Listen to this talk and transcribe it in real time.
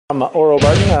I'm Oro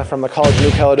Barton from the College of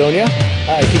New Caledonia.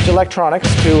 I teach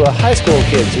electronics to high school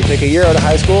kids who take a year out of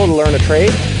high school to learn a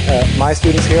trade. My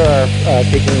students here are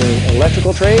taking the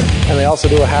electrical trade, and they also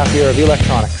do a half year of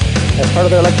electronics. As part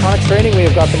of their electronics training, we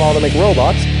have got them all to make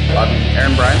robots. I'm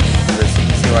Aaron Bryan, the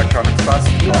CPC electronics class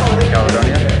at College of New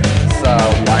Caledonia. It's a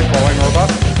line following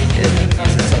robot. It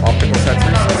uses optical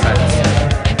sensors to sense